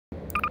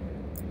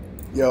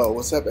Yo,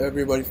 what's up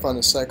everybody from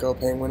the Psycho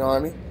Penguin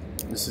Army?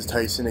 This is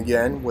Taison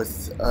again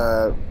with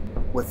a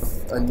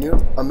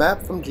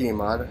map from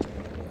Gmod.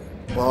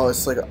 Well,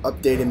 it's like an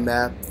updated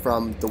map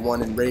from the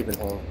one in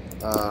Ravenholm.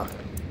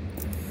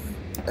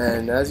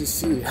 And as you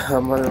see,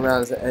 I'm running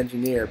around as an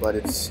engineer, but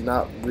it's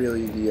not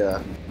really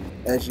the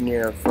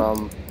engineer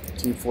from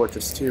Team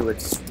Fortress 2.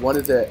 It's one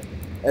of the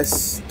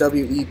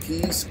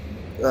SWEPs,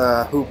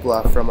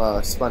 Hooplah from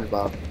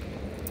SpongeBob.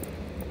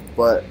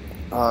 But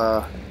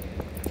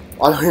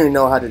I don't even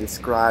know how to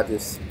describe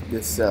this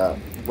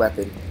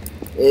weapon.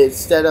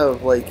 Instead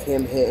of like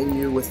him hitting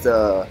you with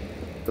the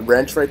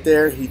wrench right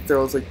there, he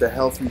throws like the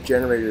health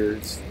regenerator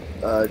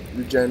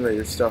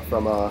stuff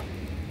from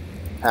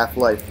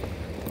Half-Life.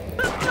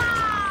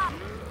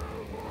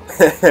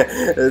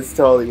 It's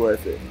totally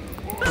worth it.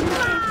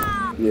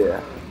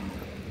 Yeah.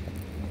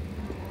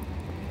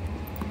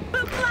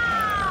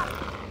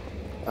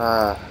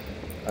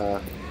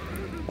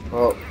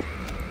 Well,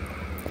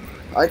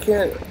 I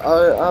can't.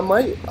 I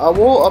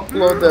will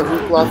upload the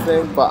Hooplah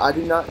thing, but I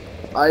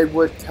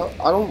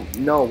don't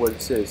know what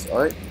this is. All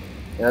right,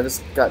 and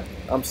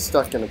I'm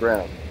stuck in the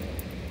ground.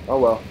 Oh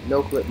well,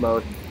 no clip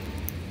mode.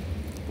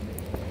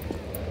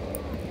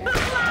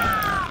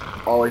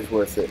 Always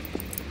worth it.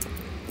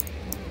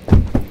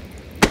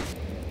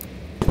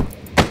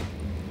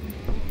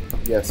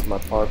 Yes, my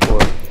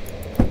parkour.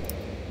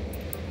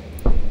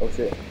 Oh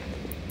shit.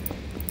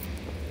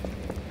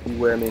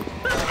 Beware me.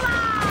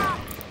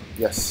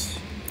 Yes.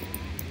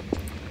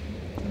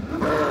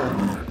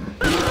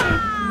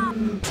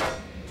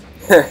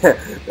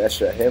 That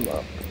shut him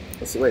up.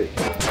 Let's see, wait.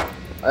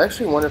 I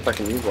actually wonder if I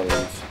can use one of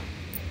these.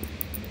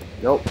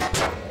 Nope.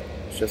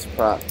 It's just a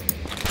prop.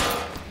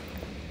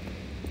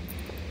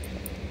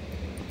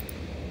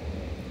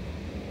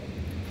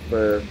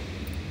 For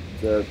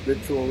the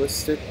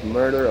ritualistic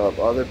murder of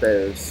other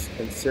bears,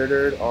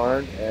 considered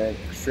armed and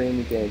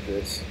extremely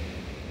dangerous.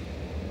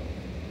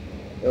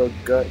 It'll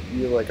gut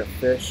you like a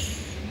fish.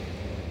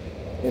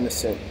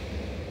 Innocent.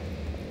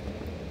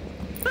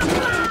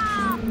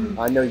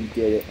 I know you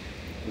did it.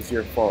 It was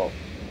your fault.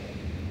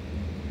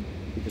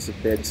 Because a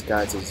bear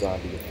disguised as a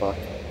zombie, you fuck.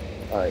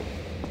 Alright.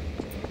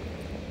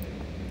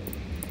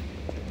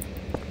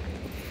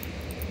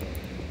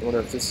 I wonder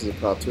if this is a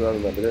prop too. I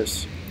remember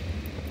this.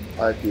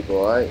 Alright people,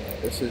 alright?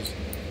 I'm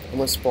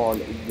gonna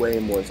spawn way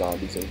more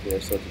zombies in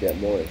here so it can get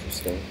more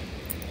interesting.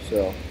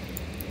 So.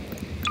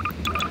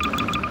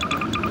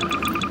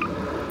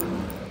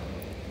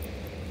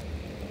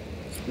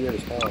 It's weird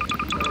as hell.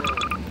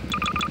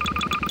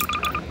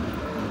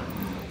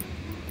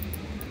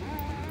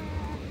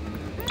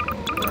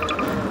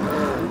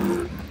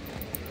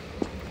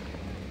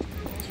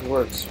 This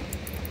works.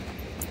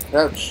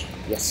 Ouch.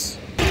 Yes.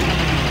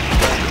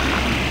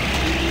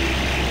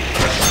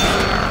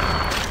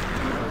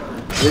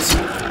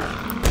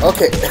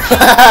 Okay.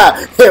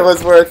 It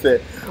was worth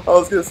it. I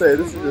was gonna say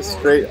this is just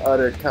straight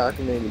utter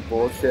cockamamie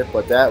bullshit,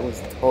 but that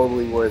was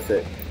totally worth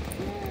it.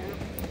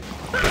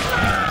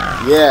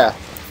 Yeah.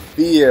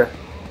 Fear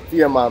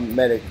my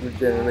medic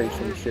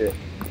regeneration shit.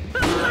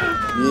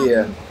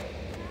 Yeah.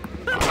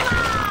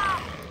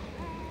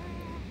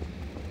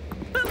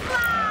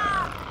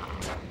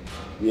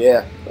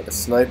 Yeah, like a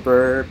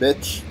sniper,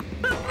 bitch.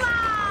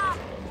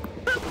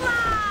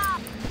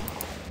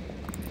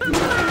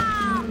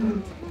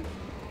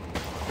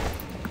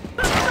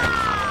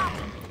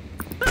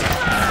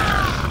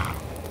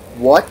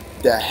 What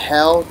the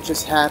hell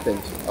just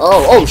happened?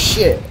 Oh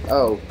shit!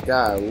 Oh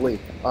golly!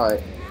 All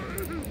right.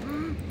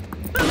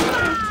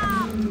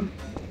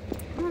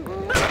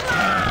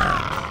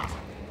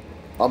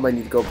 I might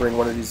need to go bring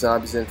one of these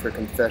zombies in for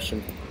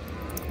confession.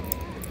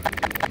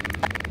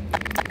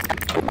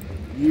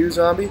 You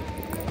zombie?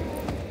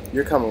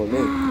 You're coming with me.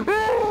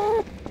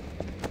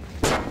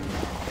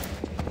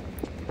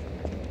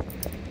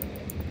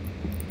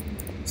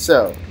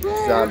 So,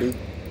 zombie,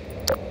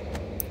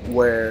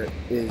 where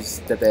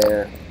is the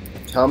bear?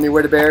 Tell me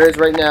where the bear is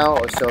right now,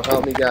 or so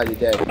help me God, you're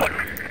dead.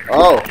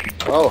 Oh,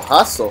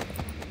 hustle.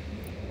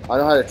 I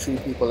know how to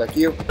treat people like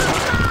you.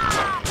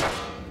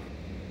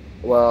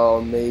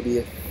 Well,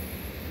 maybe.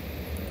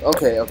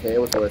 Okay, it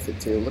was worth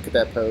it too. Look at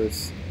that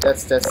pose.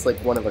 That's like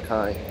one of a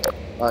kind.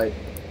 Alright.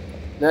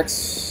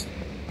 Next.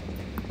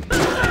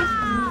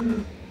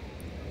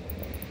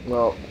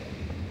 Well.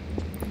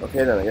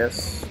 Okay then, I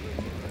guess.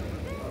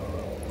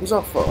 Who's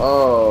off for?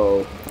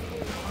 Oh.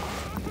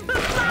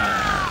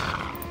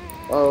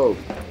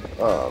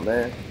 Oh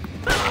man.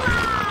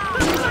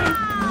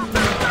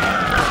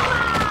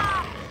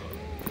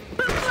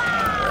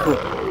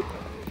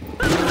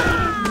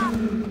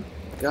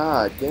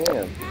 God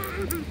damn.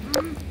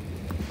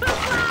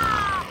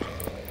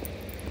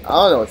 I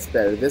don't know what's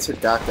better, this or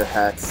Dr.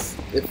 Hacks.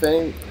 If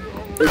you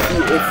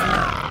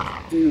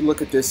do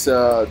look at this,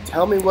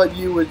 tell me what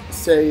you would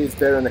say is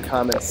better in the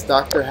comments,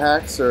 Dr.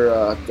 Hacks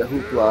or the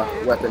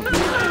Hooplah weapon.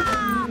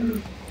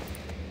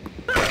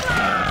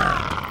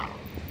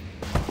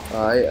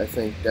 Alright, I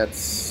think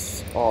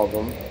that's all of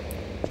them.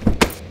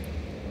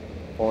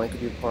 Only could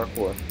do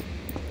parkour.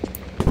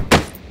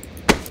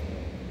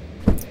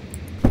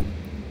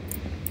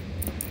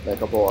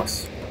 Like a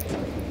boss.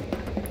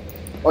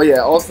 Oh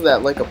yeah, also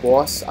that like a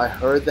boss, I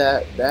heard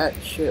that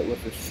shit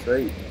was a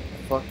straight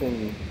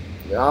fucking,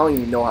 I don't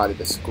even know how to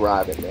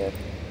describe it, man.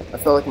 I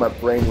felt like my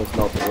brain was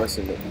melting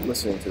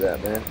listening to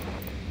that, man.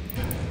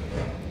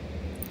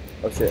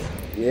 Oh shit.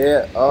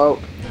 Yeah, oh.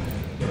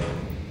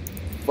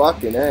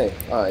 Fucking A.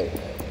 Alright.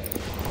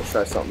 Let's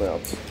try something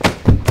else.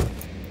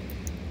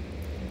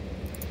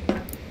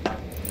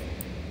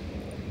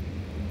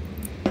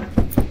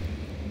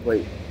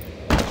 Wait.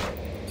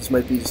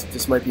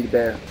 This might be the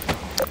bear.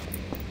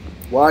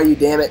 Why are you,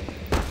 damn it?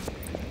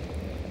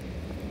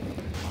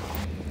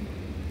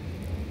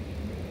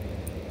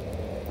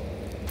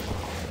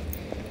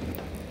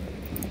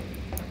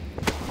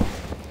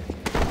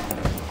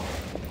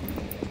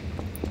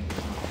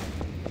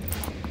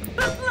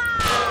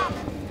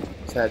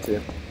 Just had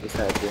to. Just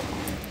had to.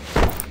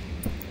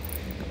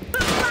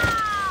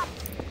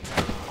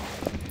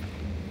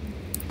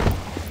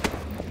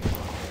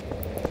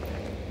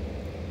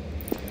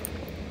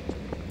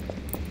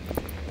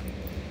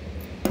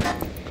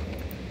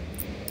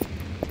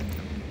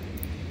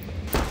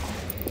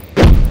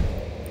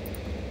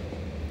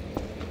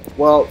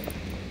 Well,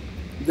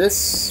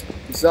 this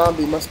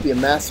zombie must be a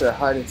master at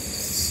hide and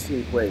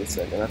seek. Wait a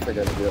second, I think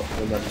I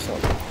remember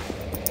something.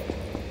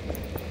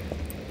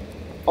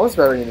 I was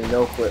buried in a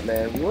no-clip,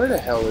 man. Where the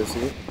hell is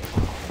he?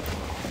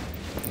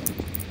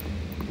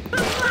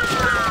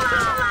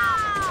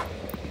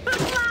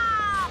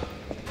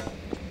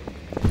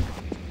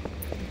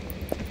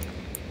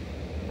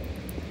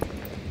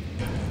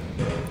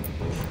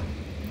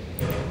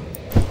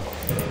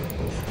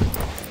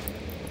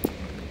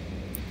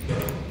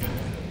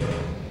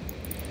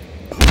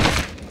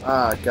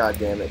 Ah, god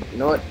damn it. You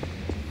know what?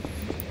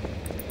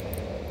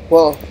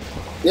 Well,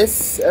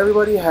 this,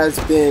 everybody, has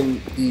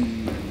been the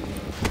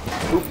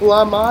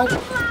Hooplah mod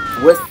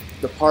with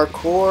the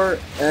parkour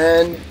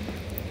and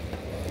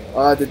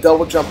the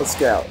double jump of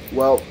scout.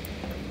 Well,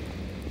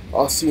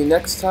 I'll see you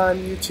next time,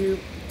 YouTube.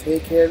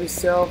 Take care of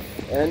yourself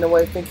and the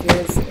wife and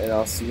kids, and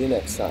I'll see you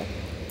next time.